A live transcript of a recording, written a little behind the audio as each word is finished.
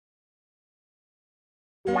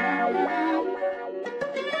Hey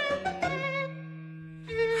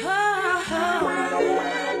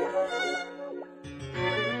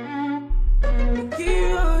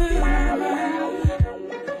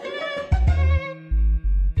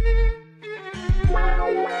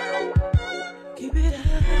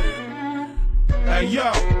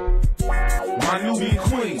yo, my Nubian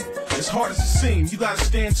queen. As hard as it seems, you gotta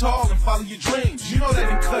stand tall and follow your dreams. You know that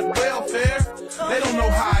didn't cut welfare. They don't know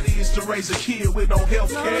how it is to raise a kid with no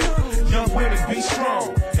health care. Young women, be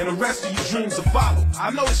strong, and the rest of your dreams will follow. I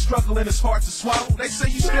know it's struggle and it's hard to swallow. They say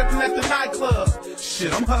you stripping at the nightclub.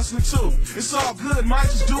 Shit, I'm hustling too. It's all good, might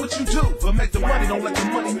just do what you do. But make the money, don't let the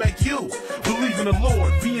money make you. Believe in the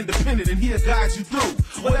Lord, be independent, and He'll guide you through.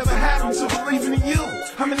 Whatever happened to believing in you?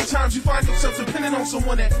 How many times you find yourself depending on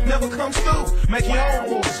someone that never comes through? Make your own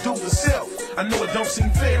moves, do it yourself. I know it don't seem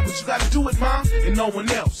fair, but you gotta do it, mom, and no one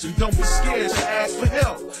else. And don't be scared to ask for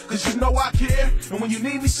help, cause you know I care. And when you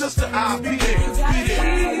need me, sister, I'll be there. You gotta keep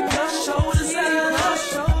your shoulders up,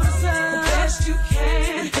 the best you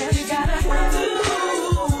can. You gotta do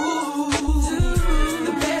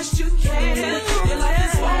the best you can. Your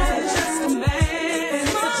life is more than just a man.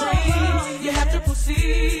 It's a dream. You have to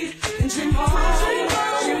proceed and dream on, dream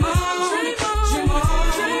on, dream on, dream on,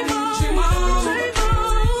 dream on.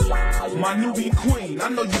 My Nubian queen, I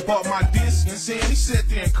know you bought my disc and saying he sat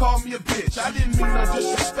there and called me a bitch. I didn't mean no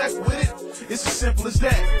disrespect with it. It's as simple as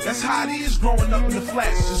that. That's how it is growing up in the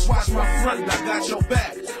flats. Just watch my front and I got your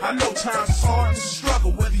back. I know times it's hard to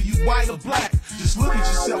struggle, whether you white or black. Just look at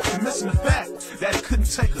yourself and missing the fact that it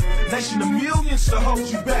couldn't take a nation of millions to hold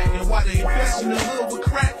you back. And while they invest in the hood with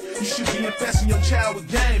crack, you should be investing your child with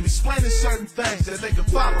game, explaining certain things that they can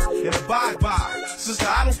follow and abide by. Sister,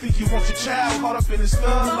 I don't think you want your child caught up in his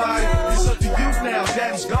thug life. It's up to you now,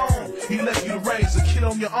 daddy's gone. He left you to raise a kid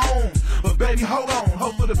on your own. But baby, hold on,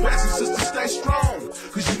 hope for the best, and sister, stay strong.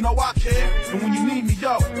 Cause you know I care, and when you need me,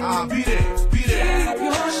 yo, I'll be there, be there. Keep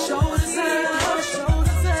your shoulders up,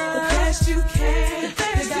 the best you can.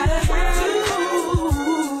 You gotta do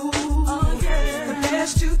the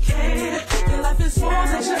best you can. Your life is more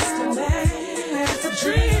than just a man. It's a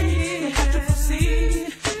dream. You have to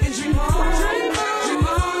proceed and dream on, dream on, dream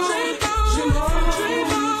on, dream on,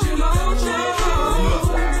 dream on, dream on. Look,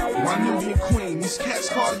 my Nubian queen, these cats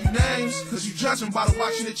call you names, cause you judge them by the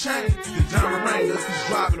watch of the chain. The diamond ring, cause he's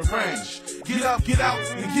driving the range. Get up, get out,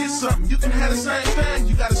 and get something. You can have the same thing.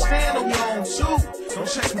 You gotta stand on your own too. Don't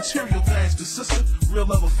chase material things, cause sister, real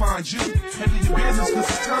love will find you. Handle your business, cause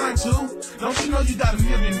it's time to. Don't you know you got a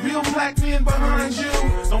million real black men behind you?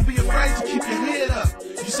 Don't be afraid to keep your head up.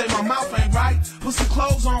 You say my mouth ain't right, put some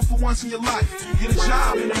clothes on for once in your life. Get a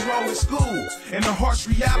job and enroll in school. And the harsh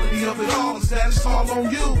reality of it all is that it's all on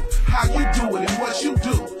you. How you do it and what you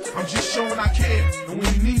do. I'm just showing I care. And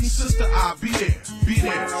when you need me, sister, I'll be there. Be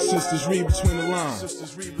there. Sisters, read between the lines.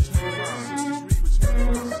 Sisters, read between the lines.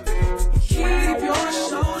 Keep your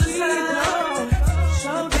shoulders up,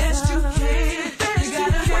 the best you can. You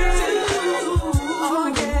gotta do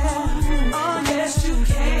the best you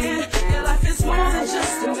can. Your life is more than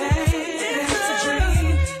just a man. It's a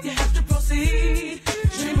dream. You have to proceed.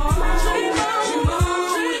 Dream on, dream on, dream on,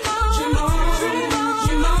 dream on, dream on,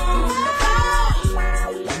 dream on.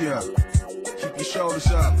 Yeah. Keep your shoulders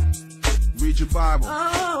up. Read your Bible.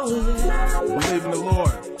 Believe in the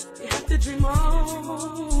Lord. You have to dream on.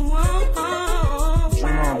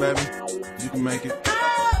 Dream on, baby. You can make it.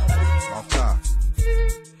 Off top.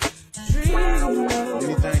 Dream on.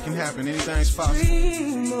 Anything can happen. Anything's possible.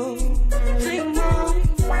 Dream on. Dream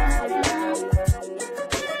on.